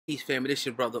Peace, family. This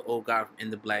your brother, old guy in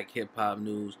the Black Hip Hop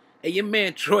News. Hey, your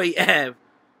man Troy Ave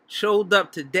showed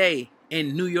up today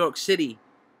in New York City.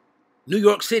 New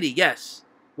York City, yes,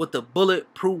 with a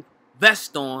bulletproof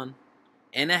vest on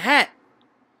and a hat.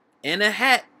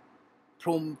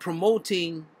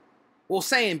 Promoting, well,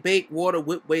 saying bake water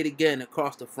whip weight again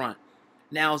across the front.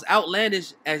 Now, as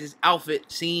outlandish as his outfit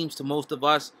seems to most of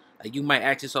us, you might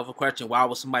ask yourself a question: why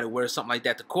would somebody wear something like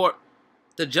that to court?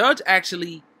 The judge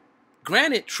actually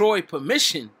granted Troy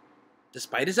permission,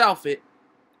 despite his outfit,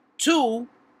 to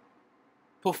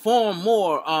perform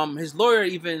more. His lawyer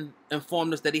even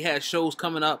informed us that he had shows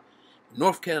coming up in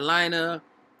North Carolina.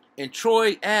 And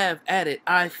Troy Ave added,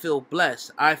 "I feel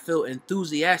blessed. I feel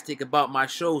enthusiastic about my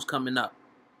shows coming up."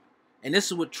 And this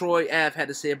is what Troy Ave had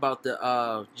to say about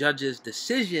the judge's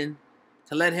decision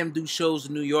to let him do shows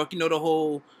in New York. You know, the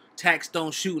whole tax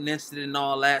stone shooting incident and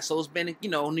all that. So it's been,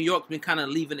 New York's been kind of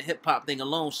leaving the hip-hop thing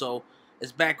alone. So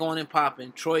it's back on and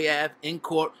popping. Troy Ave in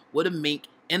court with a mink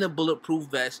in a bulletproof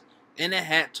vest and a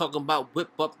hat talking about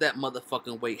whip up that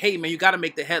motherfucking weight. Hey, man, you got to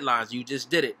make the headlines. You just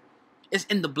did it. It's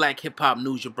in the Black Hip Hop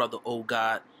News, your brother, oh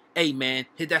God. Hey, man,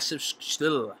 hit that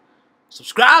subscribe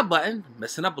button.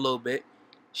 Messing up a little bit.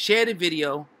 Share the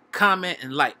video, comment,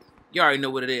 and like. You already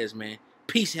know what it is, man.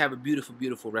 Peace and have a beautiful,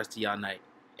 beautiful rest of y'all night.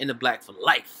 In the Black for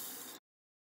life.